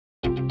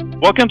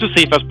Welcome to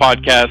CFA's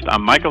podcast.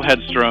 I'm Michael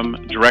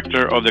Hedstrom,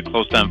 Director of the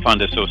Closed-End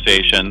Fund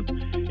Association.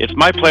 It's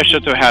my pleasure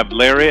to have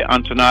Larry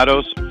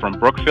Antonatos from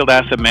Brookfield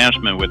Asset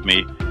Management with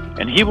me,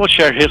 and he will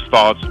share his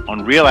thoughts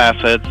on real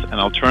assets and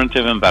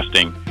alternative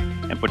investing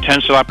and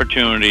potential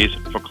opportunities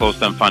for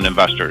closed-end fund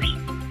investors.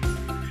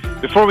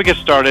 Before we get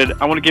started,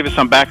 I want to give you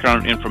some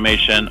background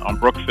information on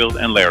Brookfield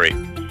and Larry.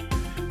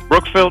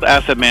 Brookfield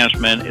Asset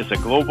Management is a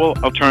global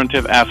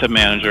alternative asset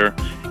manager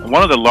and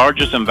one of the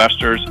largest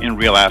investors in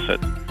real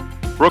assets.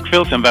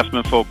 Brookfield's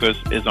investment focus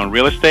is on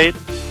real estate,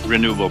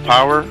 renewable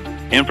power,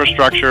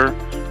 infrastructure,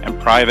 and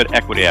private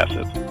equity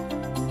assets.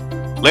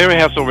 Larry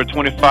has over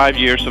 25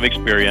 years of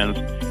experience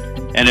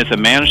and is a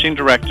managing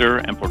director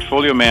and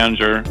portfolio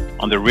manager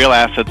on the Real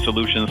Asset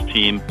Solutions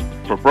team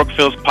for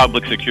Brookfield's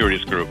Public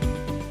Securities Group.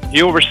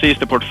 He oversees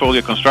the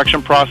portfolio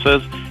construction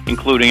process,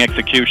 including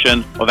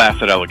execution of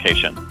asset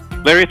allocation.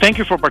 Larry, thank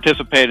you for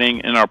participating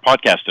in our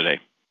podcast today.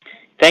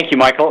 Thank you,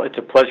 Michael. It's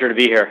a pleasure to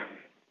be here.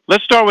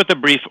 Let's start with a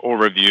brief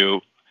overview.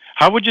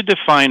 How would you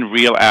define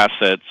real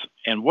assets,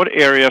 and what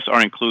areas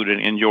are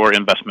included in your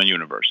investment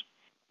universe?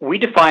 We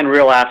define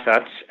real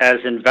assets as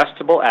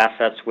investable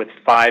assets with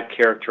 5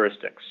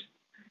 characteristics: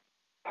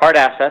 hard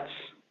assets,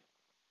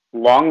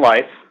 long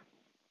life,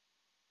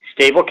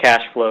 stable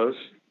cash flows,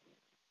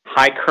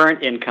 high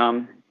current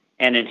income,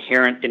 and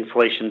inherent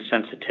inflation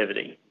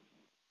sensitivity.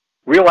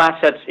 Real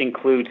assets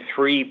include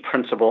 3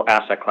 principal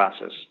asset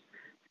classes.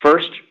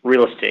 First,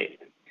 real estate.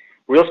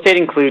 Real estate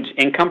includes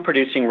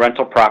income-producing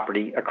rental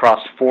property across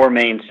 4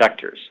 main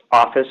sectors: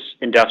 office,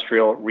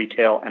 industrial,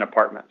 retail, and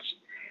apartments.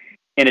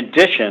 In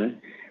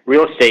addition,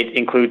 real estate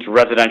includes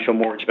residential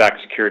mortgage-backed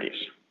securities.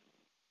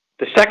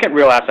 The second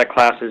real asset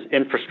class is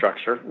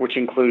infrastructure, which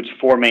includes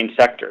 4 main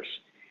sectors: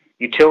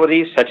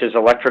 utilities such as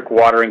electric,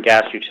 water, and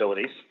gas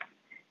utilities,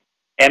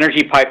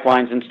 energy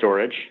pipelines and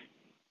storage,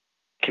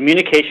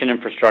 communication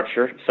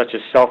infrastructure such as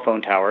cell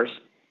phone towers,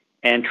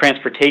 and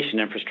transportation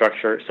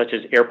infrastructure such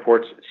as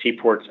airports,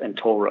 seaports, and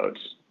toll roads.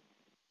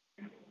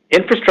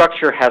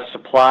 Infrastructure has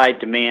supply,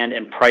 demand,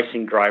 and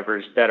pricing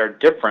drivers that are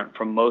different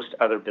from most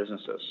other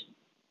businesses.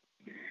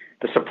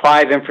 The supply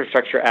of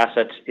infrastructure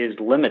assets is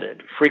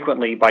limited,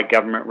 frequently by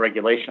government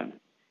regulation.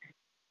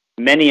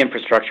 Many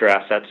infrastructure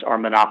assets are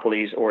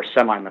monopolies or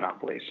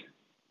semi-monopolies.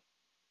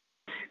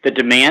 The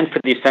demand for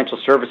the essential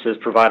services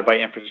provided by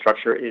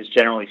infrastructure is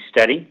generally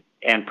steady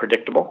and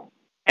predictable,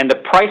 and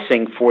the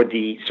pricing for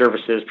the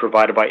services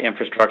provided by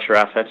infrastructure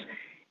assets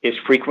is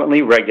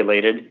frequently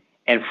regulated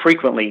and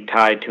frequently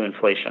tied to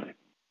inflation.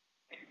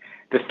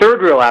 The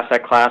third real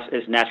asset class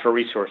is natural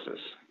resources,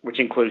 which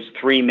includes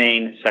 3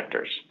 main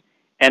sectors: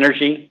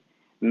 energy,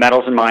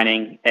 metals and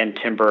mining, and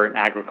timber and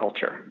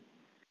agriculture.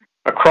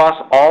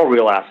 Across all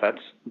real assets,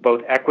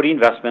 both equity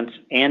investments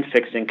and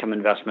fixed income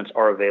investments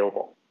are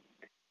available.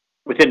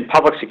 Within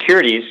public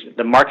securities,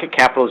 the market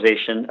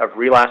capitalization of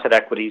real asset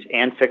equities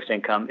and fixed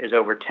income is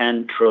over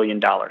 $10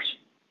 trillion.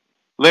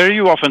 Larry,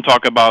 you often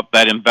talk about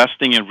that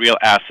investing in real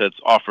assets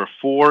offer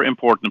 4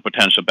 important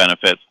potential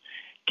benefits.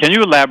 Can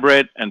you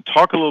elaborate and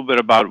talk a little bit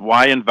about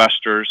why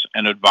investors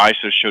and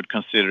advisors should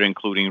consider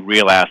including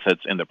real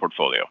assets in their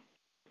portfolio?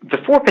 The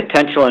 4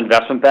 potential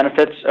investment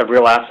benefits of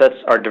real assets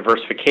are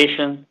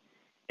diversification,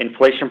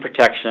 inflation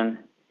protection,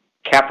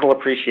 capital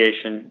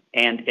appreciation,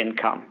 and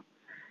income.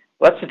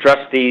 Let's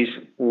address these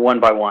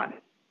one by one.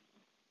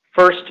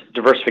 First,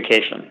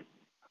 diversification.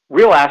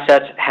 Real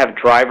assets have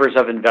drivers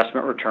of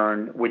investment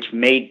return which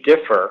may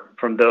differ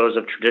from those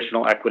of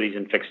traditional equities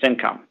and fixed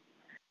income.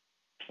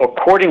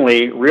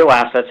 Accordingly, real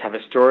assets have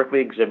historically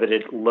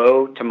exhibited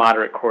low to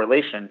moderate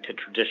correlation to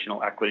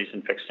traditional equities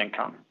and fixed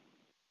income.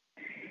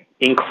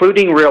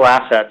 Including real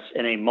assets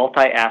in a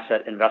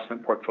multi-asset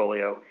investment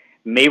portfolio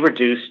may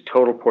reduce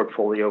total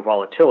portfolio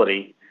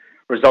volatility,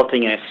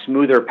 resulting in a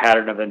smoother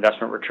pattern of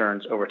investment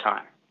returns over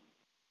time.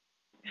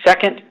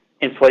 Second,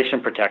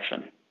 inflation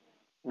protection.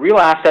 Real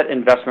asset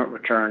investment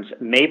returns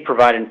may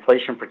provide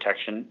inflation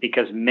protection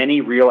because many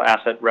real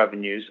asset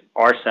revenues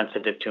are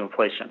sensitive to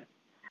inflation.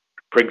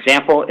 For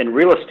example, in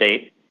real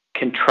estate,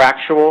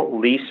 contractual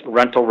lease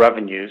rental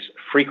revenues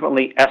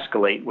frequently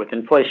escalate with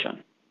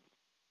inflation.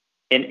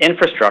 In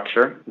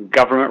infrastructure,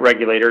 government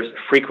regulators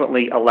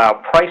frequently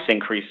allow price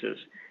increases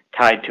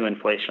tied to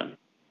inflation.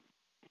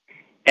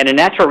 And in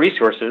natural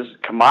resources,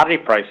 commodity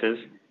prices,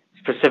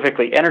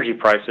 specifically energy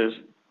prices,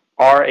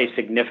 are a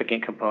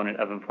significant component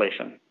of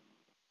inflation.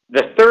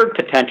 The third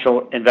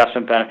potential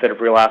investment benefit of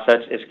real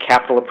assets is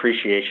capital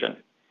appreciation.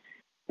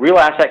 Real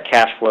asset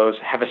cash flows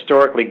have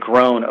historically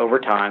grown over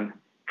time,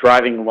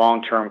 driving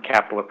long-term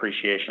capital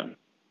appreciation.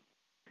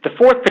 The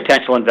fourth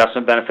potential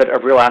investment benefit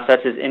of real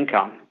assets is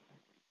income.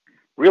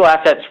 Real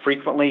assets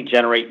frequently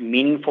generate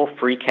meaningful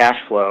free cash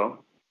flow,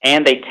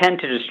 and they tend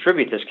to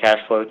distribute this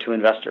cash flow to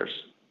investors.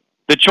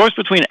 The choice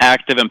between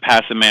active and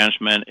passive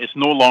management is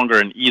no longer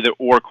an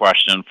either-or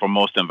question for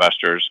most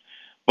investors.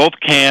 Both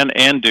can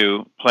and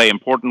do play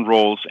important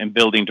roles in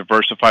building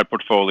diversified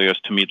portfolios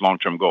to meet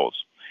long-term goals.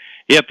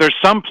 Yet there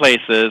are some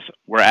places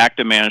where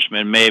active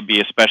management may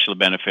be especially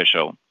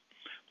beneficial.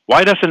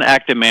 Why does an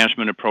active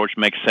management approach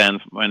make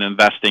sense when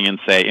investing in,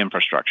 say,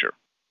 infrastructure?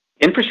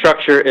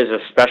 Infrastructure is a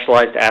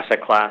specialized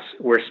asset class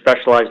where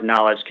specialized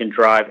knowledge can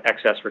drive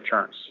excess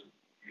returns.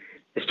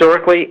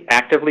 Historically,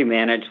 actively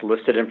managed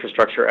listed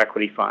infrastructure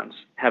equity funds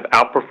have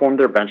outperformed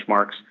their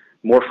benchmarks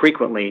more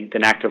frequently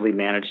than actively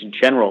managed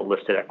general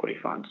listed equity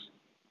funds.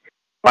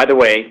 By the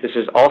way, this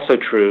is also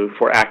true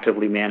for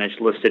actively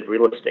managed listed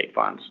real estate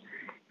funds.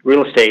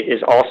 Real estate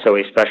is also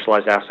a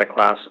specialized asset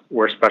class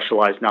where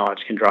specialized knowledge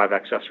can drive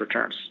excess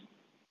returns.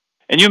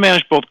 And you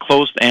manage both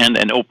closed-end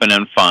and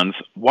open-end funds.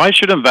 Why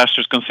should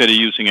investors consider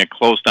using a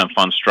closed-end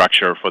fund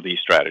structure for these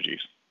strategies?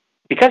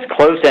 Because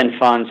closed-end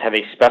funds have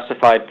a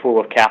specified pool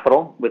of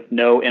capital with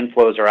no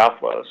inflows or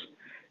outflows,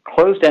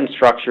 closed-end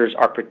structures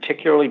are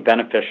particularly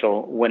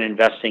beneficial when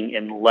investing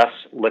in less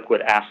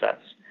liquid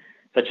assets,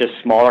 such as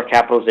smaller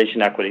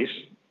capitalization equities,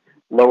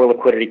 lower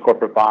liquidity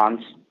corporate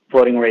bonds,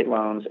 floating rate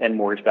loans, and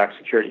mortgage-backed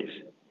securities.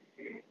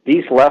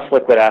 These less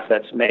liquid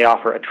assets may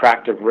offer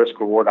attractive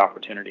risk-reward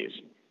opportunities,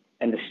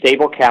 and the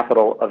stable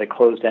capital of a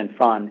closed-end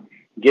fund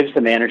gives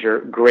the manager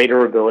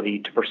greater ability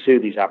to pursue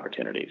these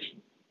opportunities.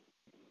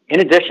 In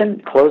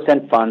addition,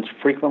 closed-end funds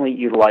frequently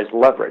utilize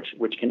leverage,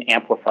 which can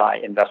amplify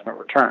investment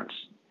returns.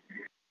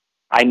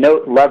 I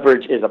note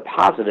leverage is a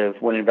positive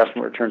when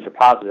investment returns are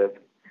positive,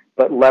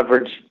 but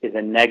leverage is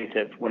a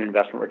negative when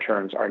investment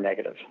returns are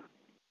negative.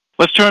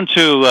 Let's turn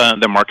to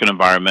the market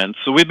environment.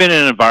 So we've been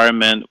in an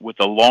environment with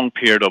a long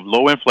period of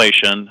low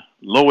inflation,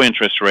 low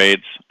interest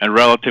rates, and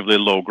relatively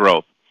low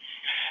growth.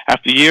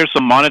 After years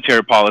of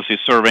monetary policy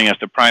serving as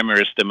the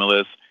primary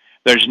stimulus,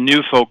 there's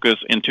new focus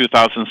in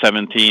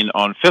 2017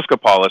 on fiscal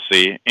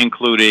policy,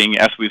 including,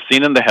 as we've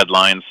seen in the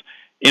headlines,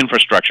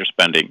 infrastructure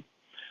spending.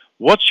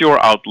 What's your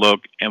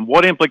outlook, and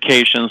what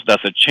implications does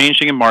a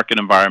changing market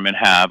environment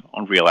have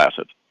on real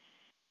assets?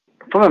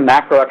 From a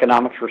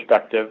macroeconomic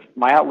perspective,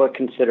 my outlook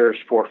considers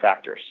four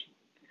factors.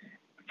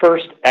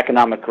 First,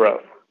 economic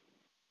growth.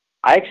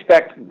 I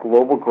expect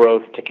global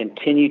growth to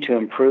continue to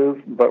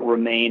improve but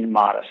remain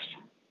modest.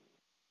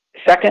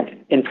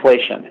 Second,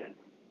 inflation.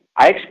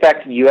 I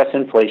expect U.S.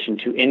 inflation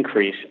to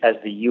increase as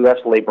the U.S.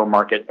 labor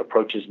market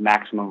approaches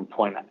maximum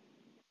employment.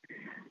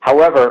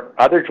 However,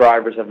 other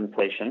drivers of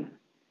inflation,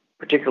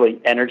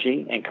 particularly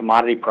energy and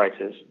commodity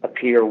prices,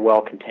 appear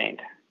well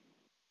contained.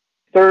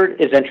 Third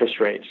is interest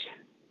rates.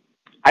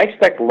 I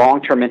expect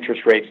long-term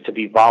interest rates to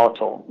be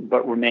volatile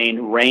but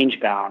remain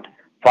range-bound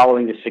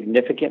following the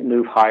significant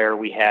move higher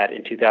we had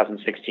in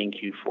 2016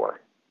 Q4.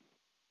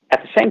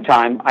 At the same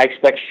time, I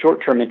expect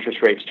short-term interest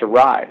rates to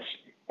rise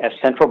as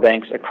central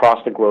banks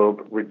across the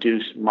globe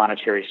reduce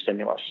monetary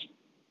stimulus.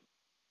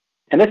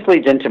 And this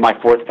leads into my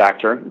fourth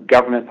factor,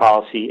 government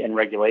policy and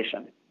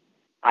regulation.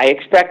 I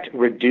expect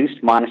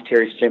reduced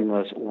monetary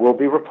stimulus will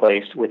be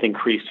replaced with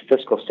increased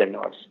fiscal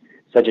stimulus,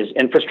 such as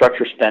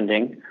infrastructure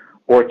spending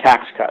or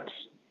tax cuts.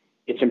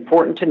 It's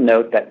important to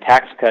note that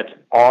tax cuts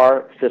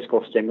are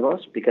fiscal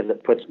stimulus because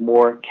it puts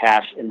more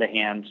cash in the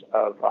hands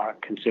of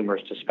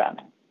consumers to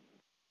spend.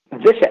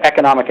 This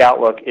economic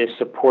outlook is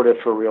supportive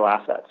for real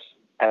assets,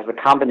 as the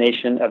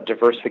combination of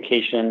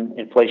diversification,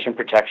 inflation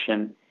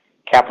protection,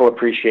 capital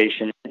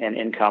appreciation, and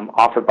income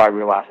offered by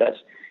real assets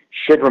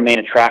should remain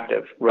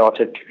attractive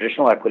relative to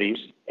traditional equities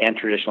and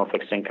traditional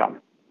fixed income.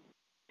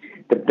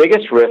 The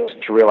biggest risk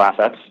to real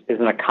assets is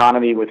an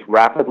economy with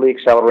rapidly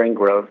accelerating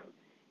growth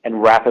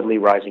and rapidly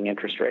rising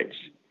interest rates.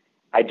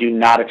 I do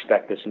not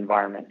expect this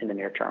environment in the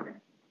near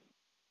term.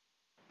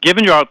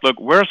 Given your outlook,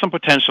 where are some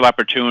potential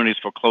opportunities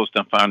for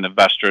closed-end fund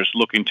investors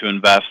looking to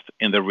invest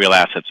in the real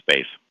asset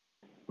space?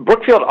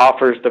 Brookfield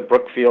offers the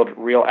Brookfield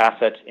Real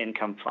Assets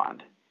Income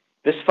Fund.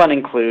 This fund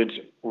includes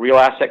real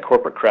asset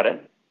corporate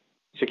credit,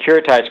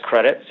 securitized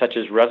credit such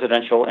as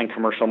residential and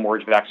commercial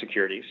mortgage-backed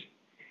securities,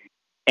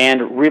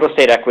 and real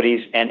estate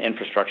equities and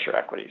infrastructure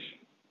equities.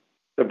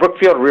 The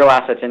Brookfield Real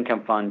Assets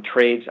Income Fund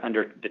trades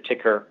under the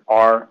ticker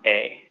RA.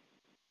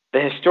 The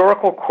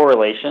historical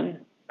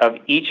correlation of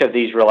each of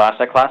these real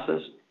asset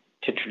classes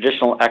to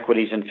traditional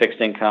equities and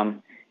fixed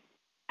income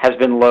has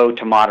been low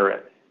to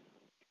moderate.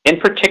 In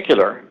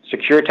particular,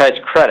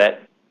 securitized credit,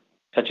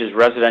 such as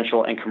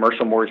residential and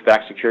commercial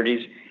mortgage-backed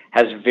securities,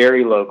 has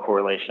very low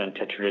correlation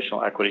to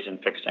traditional equities and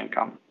fixed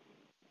income.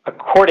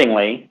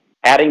 Accordingly,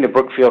 adding the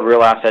Brookfield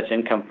Real Assets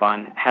Income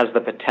Fund has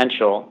the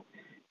potential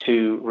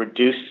to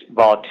reduce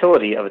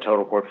volatility of a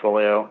total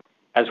portfolio,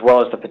 as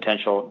well as the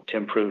potential to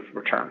improve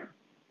return.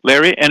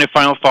 Larry, any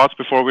final thoughts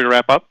before we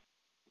wrap up?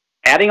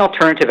 Adding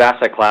alternative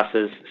asset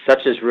classes,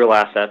 such as real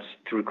assets,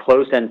 through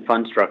closed-end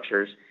fund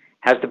structures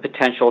has the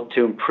potential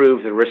to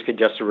improve the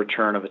risk-adjusted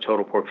return of a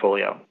total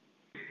portfolio.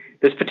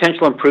 This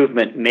potential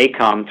improvement may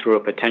come through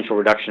a potential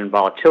reduction in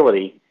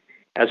volatility,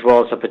 as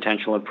well as a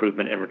potential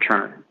improvement in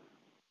return.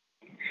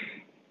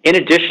 In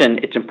addition,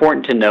 it's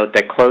important to note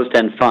that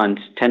closed-end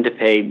funds tend to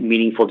pay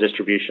meaningful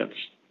distributions,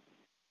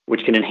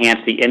 which can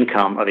enhance the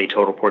income of a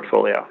total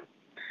portfolio.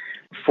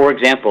 For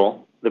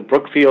example, the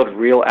Brookfield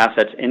Real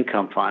Assets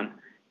Income Fund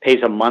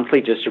pays a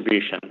monthly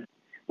distribution,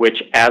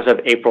 which as of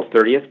April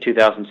 30th,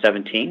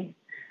 2017,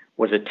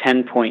 was a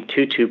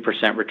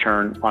 10.22%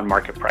 return on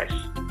market price.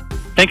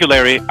 Thank you,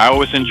 Larry. I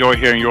always enjoy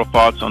hearing your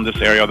thoughts on this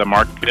area of the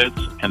markets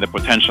and the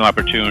potential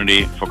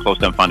opportunity for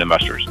closed-end fund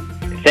investors.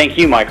 Thank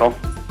you, Michael.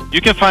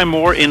 You can find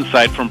more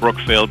insight from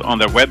Brookfield on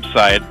their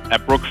website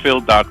at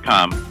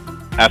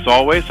brookfield.com. As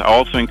always, I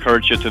also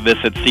encourage you to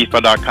visit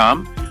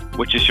CEFA.com,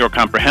 which is your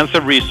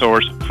comprehensive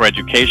resource for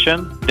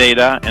education,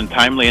 data, and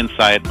timely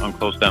insight on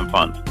closed-end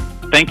funds.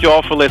 Thank you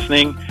all for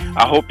listening.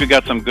 I hope you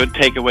got some good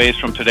takeaways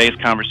from today's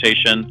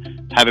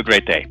conversation. Have a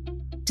great day.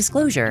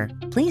 Disclosure.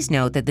 Please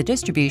note that the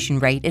distribution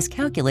rate is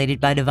calculated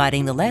by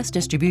dividing the last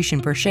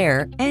distribution per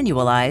share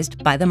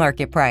annualized by the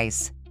market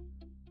price.